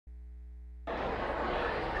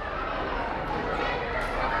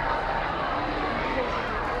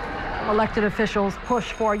Elected officials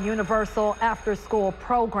push for universal after-school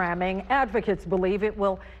programming. Advocates believe it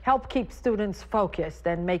will help keep students focused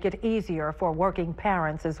and make it easier for working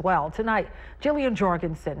parents as well. Tonight, Jillian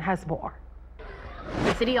Jorgensen has more.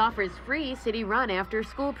 The city offers free city-run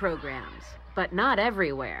after-school programs, but not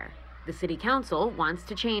everywhere. The City Council wants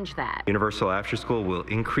to change that. Universal after school will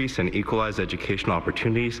increase and equalize educational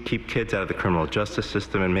opportunities, keep kids out of the criminal justice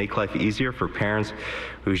system, and make life easier for parents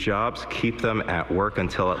whose jobs keep them at work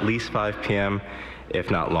until at least 5 p.m., if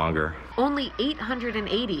not longer. Only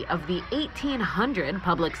 880 of the 1,800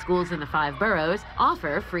 public schools in the 5 boroughs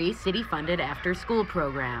offer free city-funded after-school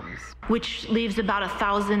programs, which leaves about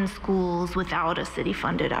 1,000 schools without a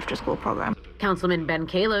city-funded after-school program. Councilman Ben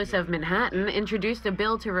Kallos of Manhattan introduced a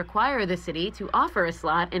bill to require the city to offer a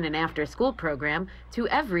slot in an after-school program to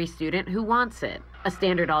every student who wants it, a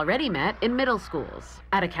standard already met in middle schools.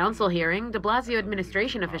 At a council hearing, de Blasio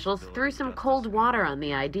administration officials threw some cold water on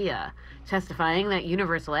the idea, testifying that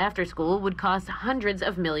universal after-school would cost hundreds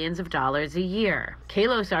of millions of dollars a year.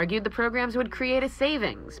 Kallos argued the programs would create a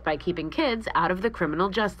savings by keeping kids out of the criminal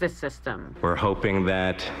justice system. We're hoping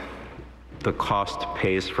that the cost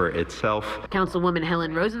pays for itself. Councilwoman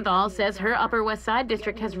Helen Rosenthal says her Upper West Side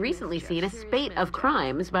district has recently seen a spate of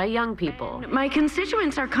crimes by young people. My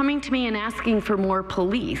constituents are coming to me and asking for more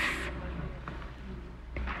police.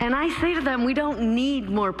 And I say to them, we don't need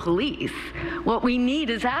more police. What we need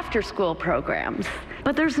is after-school programs.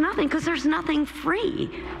 But there's nothing, because there's nothing free.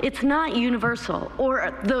 It's not universal, or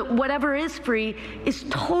whatever is free is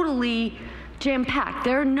totally jam-packed.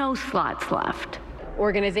 There are no slots left.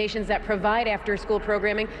 Organizations that provide after-school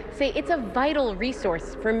programming say it's a vital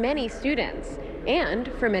resource for many students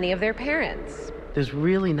and for many of their parents. There's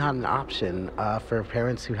really not an option for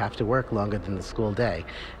parents who have to work longer than the school day.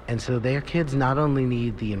 And so their kids not only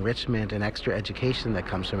need the enrichment and extra education that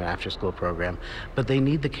comes from an after-school program, but they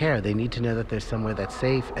need the care. They need to know that there's somewhere that's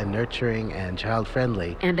safe and nurturing and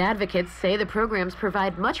child-friendly. And advocates say the programs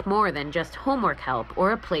provide much more than just homework help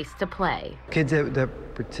or a place to play. Kids that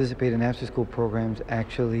participate in after-school programs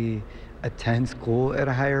actually attend school at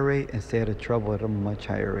a higher rate and stay out of trouble at a much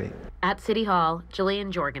higher rate. At City Hall, Jillian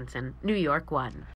Jorgensen, New York 1.